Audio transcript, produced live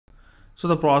So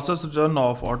the process to turn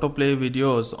off autoplay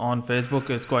videos on Facebook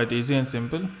is quite easy and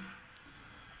simple,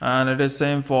 and it is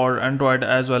same for Android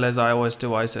as well as iOS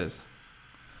devices.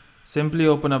 Simply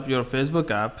open up your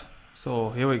Facebook app. So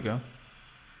here we go.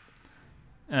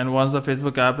 And once the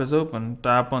Facebook app is open,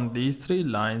 tap on these three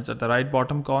lines at the right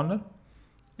bottom corner.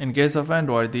 In case of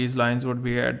Android, these lines would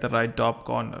be at the right top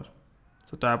corner.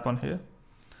 So tap on here.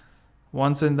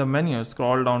 Once in the menu,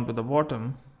 scroll down to the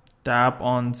bottom, tap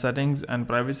on Settings and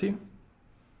Privacy.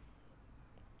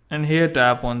 And here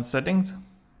tap on Settings.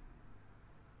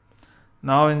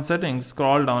 Now in Settings,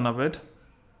 scroll down a bit,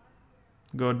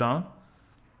 go down,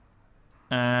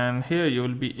 and here you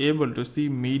will be able to see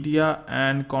Media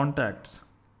and Contacts.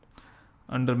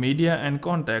 Under Media and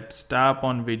Contacts, tap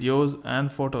on Videos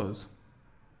and Photos.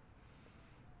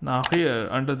 Now here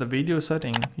under the video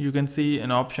setting, you can see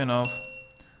an option of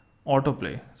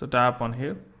autoplay. So tap on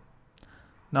here.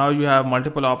 Now you have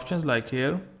multiple options like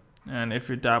here, and if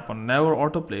you tap on never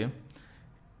autoplay,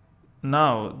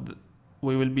 now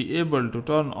we will be able to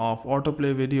turn off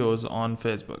autoplay videos on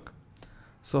Facebook.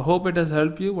 So hope it has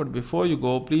helped you, but before you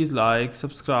go, please like,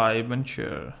 subscribe and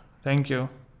share. Thank you.